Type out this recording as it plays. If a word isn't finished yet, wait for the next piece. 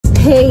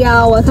Hey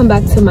y'all, welcome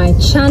back to my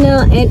channel,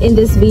 and in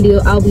this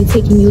video I'll be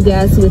taking you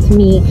guys with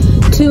me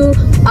to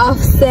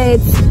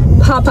Offset's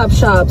pop-up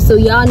shop. So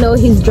y'all know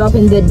he's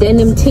dropping the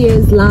Denim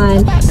Tears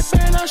line,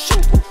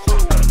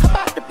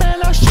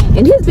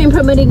 and he's been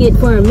promoting it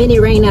for a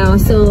minute right now.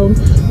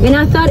 And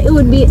I thought it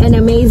would be an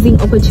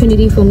amazing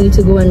opportunity for me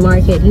to go and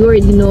market. You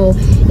already know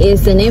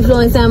it's an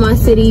influencer in my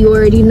city. You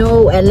already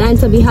know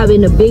Atlanta be having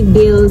the big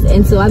deals,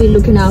 and so I'll be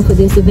looking out for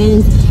this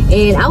event.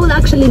 And I will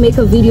actually make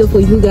a video for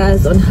you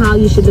guys on how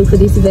you should look for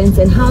these events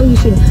and how you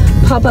should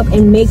pop up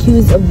and make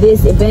use of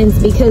these events,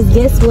 because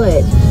guess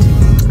what?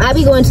 I'll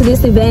be going to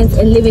this event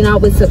and living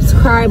out with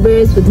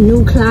subscribers, with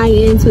new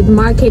clients, with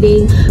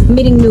marketing,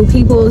 meeting new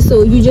people.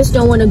 So you just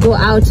don't want to go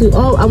out to,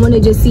 oh, I want to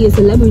just see a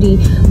celebrity.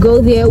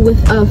 Go there with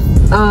a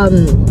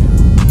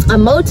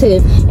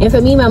motive. And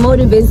for me, my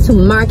motive is to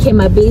market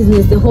my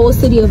business. The whole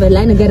city of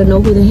Atlanta gotta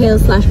know who the hell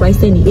 /by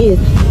Sandy is.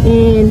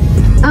 And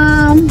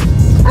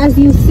as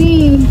you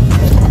see,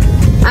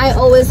 I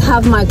always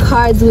have my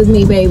cards with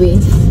me, baby.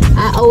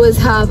 I always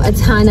have a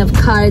ton of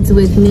cards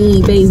with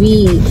me,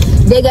 baby.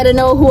 They gotta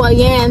know who I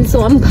am,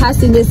 so I'm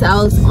passing this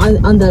out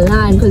on the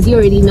line, because you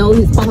already know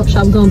his pop-up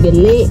shop gonna be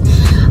lit.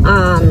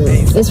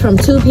 It's from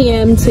 2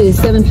 p.m. to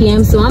 7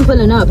 p.m. so I'm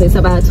pulling up. It's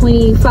about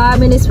 25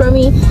 minutes from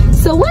me,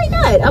 so why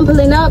not? I'm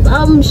pulling up,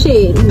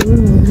 shit,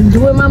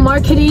 doing my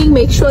marketing,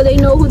 make sure they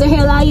know who the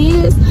hell I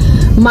is.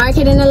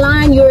 Marketing the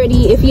line. You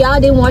already, if y'all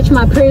didn't watch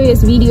my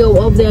previous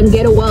video of them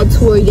Get a Wild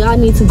tour, y'all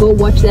need to go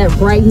watch that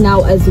right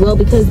now as well,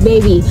 because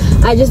baby,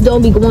 I just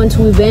don't be going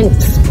to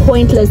events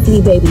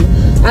pointlessly, baby.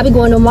 I be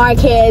going to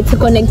market to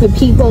connect with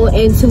people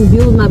and to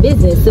build my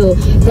business. So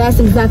that's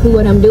exactly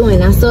what I'm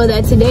doing. I saw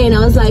that today and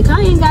I was like,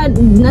 I ain't got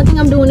nothing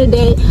I'm doing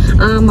today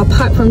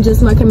apart from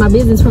just marketing my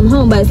business from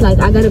home. But it's like,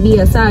 I gotta be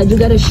outside. You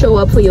gotta show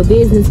up for your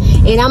business,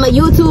 and I'm a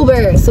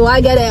YouTuber, so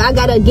I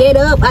gotta get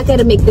up. I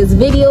gotta make these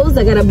videos.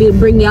 I gotta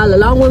bring y'all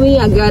along with me.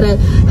 I gotta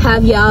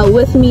have y'all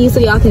with me so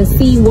y'all can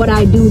see what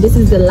I do. This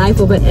is the life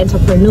of an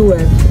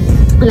entrepreneur.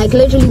 Like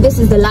literally, this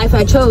is the life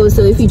I chose.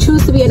 So if you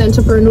choose to be an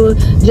entrepreneur,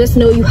 just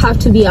know you have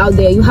to be out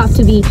there. You have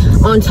to be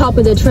on top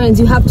of the trends.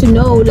 You have to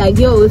know, like,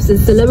 yo, if a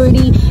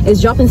celebrity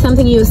is dropping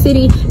something in your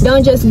city,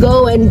 don't just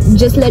go and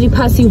just let it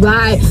pass you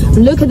by.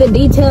 Look at the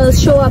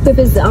details, show up. If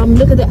it's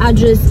look at the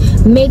address,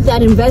 make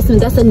that investment.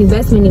 That's an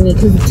investment in me,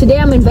 because today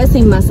I'm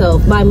investing in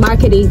myself by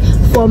marketing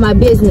for my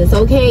business.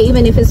 Okay,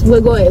 even if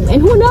we're going,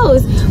 and who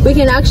knows, we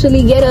can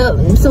actually get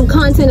some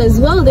content as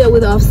well there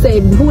with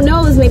Offset. Who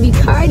knows, maybe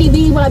Cardi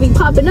B might be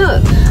popping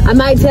up. I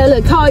might tell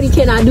her, Cardi,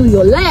 can I do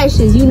your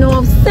lashes? You know what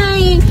I'm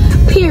saying?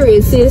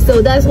 Period, sis.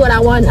 So that's what I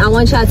want. I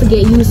want y'all to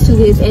get used to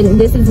this. And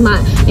this is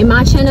in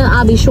my channel,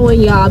 I'll be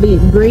showing y'all, I'll be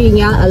bringing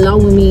y'all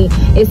along with me.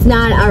 It's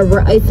not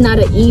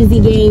an easy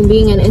game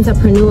being an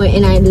entrepreneur,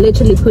 and I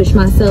literally push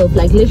myself.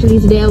 Like literally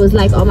today I was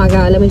like, oh my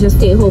God, let me just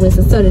stay home. It's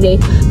a Saturday.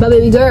 But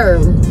baby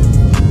girl,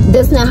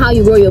 that's not how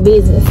you grow your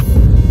business.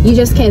 You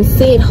just can't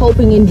sit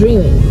hoping and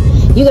dreaming.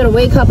 You gotta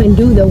wake up and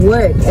do the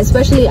work,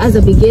 especially as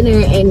a beginner.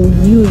 And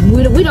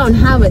we don't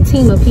have a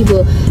team of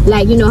people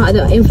like, you know how the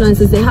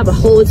influencers, they have a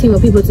whole team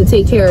of people to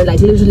take care of, like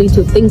literally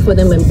to think for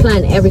them and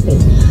plan everything.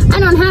 I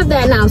don't have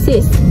that now,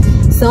 sis.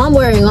 So I'm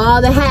wearing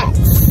all the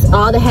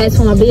hats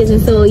for my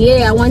business. So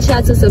yeah, I want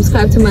y'all to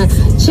subscribe to my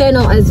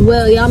channel as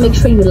well. Y'all make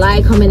sure you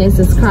like, comment, and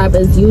subscribe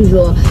as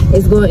usual.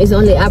 It's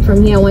on the app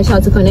from here. I want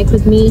y'all to connect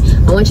with me.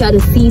 I want y'all to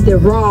see the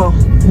raw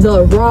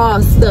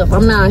stuff.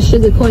 I'm not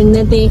sugarcoating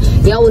nothing.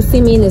 Y'all will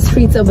see me in the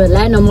streets of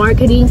Atlanta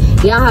marketing.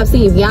 Y'all have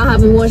seen. If y'all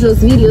haven't watched those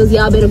videos,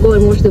 y'all better go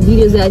and watch the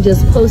videos that I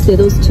just posted.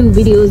 Those 2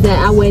 videos that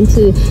I went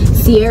to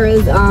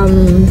Sierra's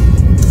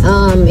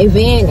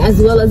event,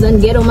 as well as on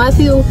Ghetto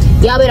Matthew.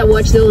 Y'all better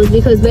watch those,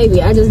 because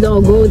baby, I just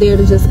don't go there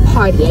to just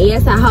party.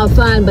 Yes, I have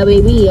fun, but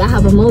baby, I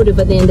have a motive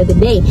at the end of the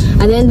day.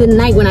 At the end of the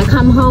night, when I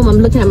come home, I'm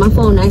looking at my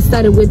phone. I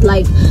started with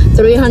like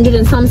 300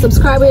 and some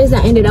subscribers.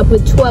 I ended up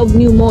with 12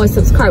 more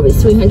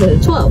subscribers,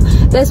 312.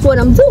 That's what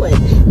I'm doing.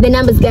 The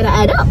numbers gotta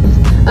add up.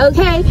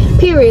 Okay,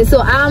 period. So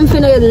I'm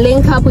finna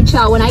link up with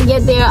y'all. When I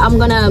get there, I'm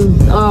gonna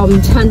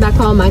turn back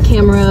on my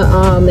camera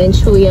and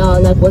show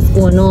y'all like what's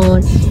going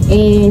on.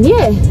 And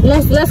yeah,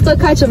 let's go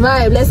catch a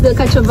vibe. Let's go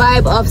catch a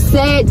vibe.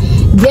 Offset,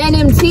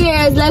 Denim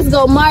Tears. Let's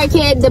go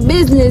market the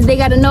business. They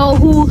gotta know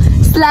who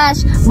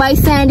 /by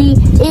Sandy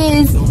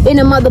is in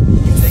a mother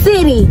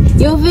city.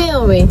 You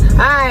feel me?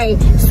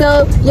 Alright,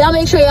 so y'all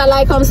make sure y'all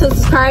like, comment,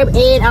 subscribe,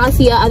 and I'll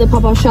see y'all at the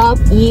pop-up shop.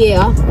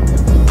 Yeah.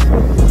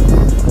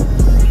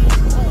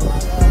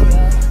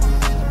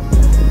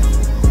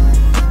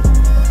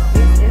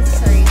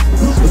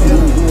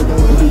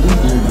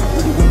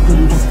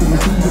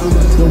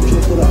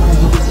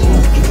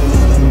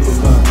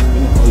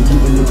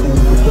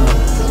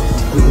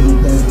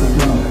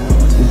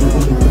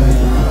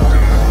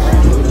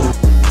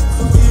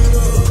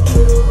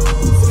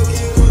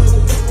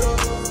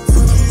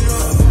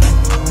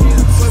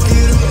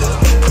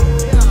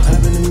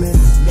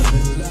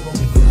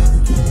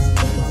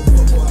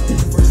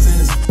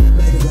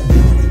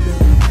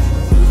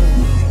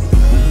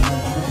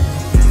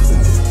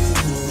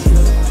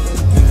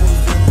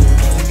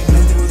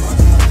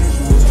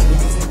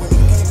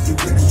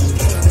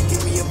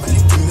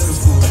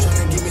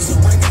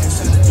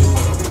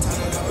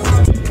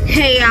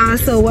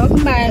 so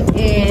welcome back.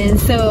 And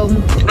so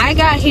I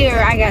got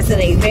here, I got to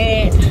the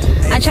event.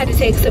 I tried to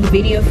take some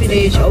video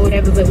footage or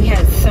whatever, but we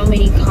had so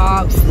many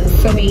cops,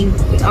 so many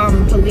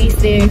police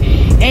there,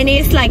 and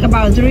it's like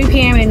about 3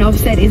 p.m. and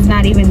Offset is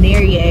not even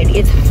there yet.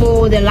 It's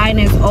full. The line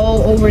is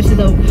all over to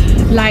the,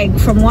 like,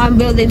 from one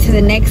building to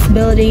the next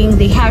building.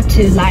 They have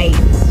to, like,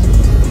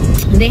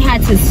 they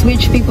had to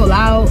switch people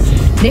out.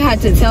 They had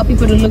to tell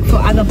people to look for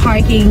other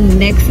parking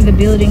next to the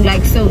building.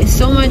 Like, so it's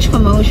so much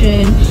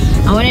commotion.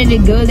 I wanted to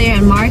go there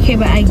and market,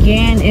 but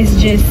again,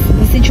 it's just,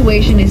 the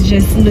situation is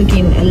just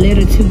looking a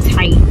little too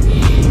tight.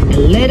 A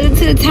little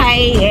too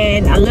tight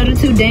and a little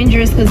too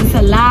dangerous, because it's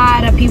a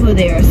lot of people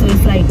there. So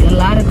it's like a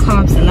lot of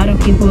cops, a lot of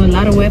people, a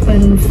lot of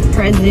weapons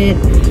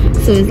present.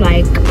 So it's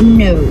like,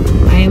 no,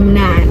 I am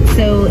not.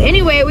 So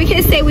anyway, we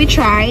can say we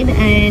tried,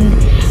 and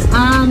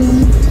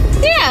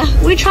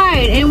yeah, we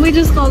tried, and we're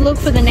just gonna look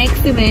for the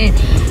next event.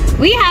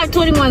 We have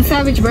 21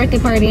 Savage birthday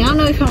party. I don't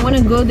know if I want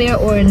to go there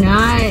or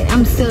not.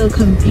 I'm still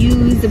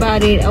confused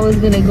about it. I was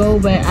gonna go,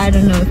 but I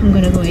don't know if I'm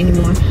gonna go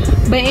anymore.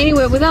 But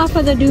anyway, without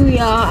further ado,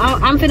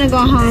 y'all, I'm finna go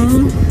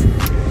home.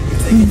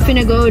 I'm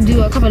finna go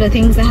do a couple of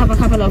things. I have a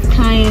couple of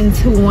clients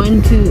who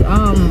want to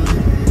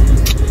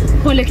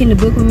who are looking to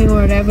book with me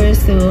or whatever,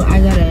 so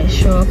I gotta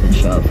show up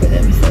for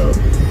them. So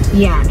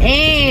yeah.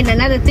 And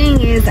another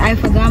thing is, I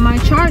forgot my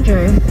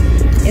charger.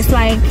 It's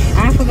like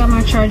I forgot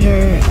my charger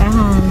at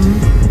home,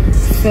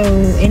 so,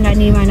 and I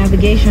need my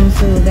navigation,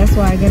 so that's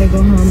why I gotta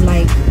go home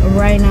like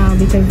right now,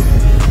 because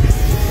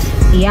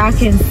y'all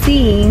can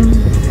see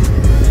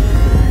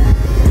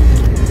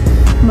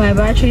my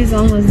battery is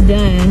almost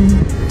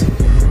done.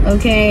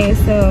 Okay,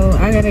 so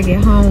I gotta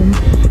get home.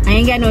 I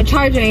ain't got no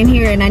charger in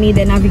here, and I need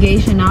the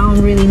navigation. I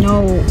don't really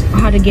know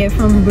how to get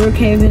from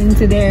Brookhaven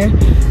to there.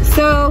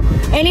 So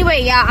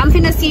anyway, y'all, I'm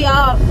finna see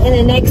y'all in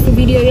the next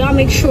video. Y'all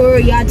make sure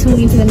y'all tune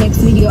into the next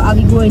video. I'll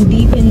be going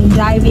deep and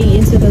diving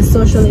into the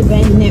social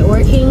event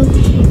networking,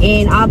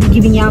 and I'll be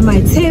giving y'all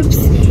my tips.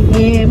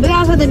 And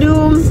without further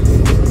ado,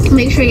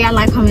 make sure y'all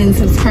like, comment, and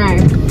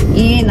subscribe,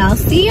 and I'll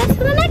see you till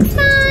the next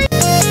time.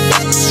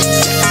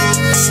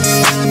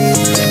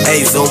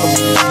 Hey Zuma,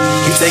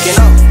 you taking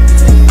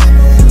off?